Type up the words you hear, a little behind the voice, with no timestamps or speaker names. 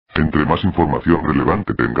Entre más información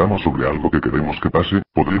relevante tengamos sobre algo que queremos que pase,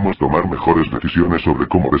 podremos tomar mejores decisiones sobre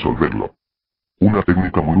cómo resolverlo. Una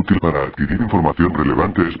técnica muy útil para adquirir información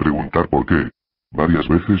relevante es preguntar por qué varias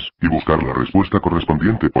veces, y buscar la respuesta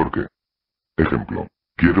correspondiente por qué. Ejemplo.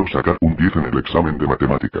 Quiero sacar un 10 en el examen de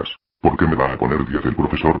matemáticas. ¿Por qué me va a poner 10 el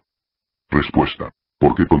profesor? Respuesta.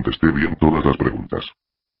 Porque contesté bien todas las preguntas.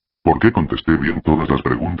 ¿Por qué contesté bien todas las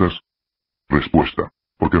preguntas? Respuesta.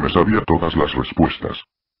 Porque me sabía todas las respuestas.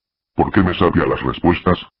 ¿Por qué me sabía las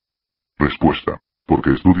respuestas? Respuesta.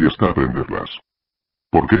 Porque estudié hasta aprenderlas.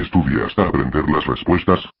 ¿Por qué estudié hasta aprender las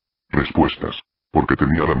respuestas? Respuestas. Porque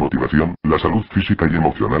tenía la motivación, la salud física y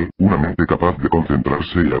emocional, una mente capaz de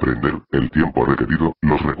concentrarse y aprender, el tiempo requerido,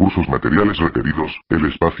 los recursos materiales requeridos, el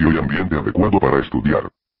espacio y ambiente adecuado para estudiar.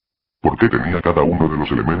 ¿Por qué tenía cada uno de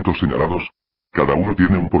los elementos señalados? Cada uno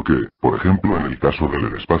tiene un porqué, por ejemplo en el caso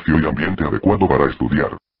del espacio y ambiente adecuado para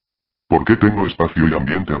estudiar. ¿Por qué tengo espacio y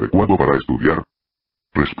ambiente adecuado para estudiar?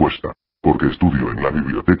 Respuesta. Porque estudio en la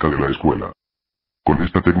biblioteca de la escuela. Con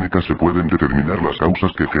esta técnica se pueden determinar las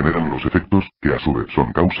causas que generan los efectos, que a su vez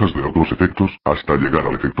son causas de otros efectos, hasta llegar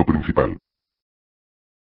al efecto principal.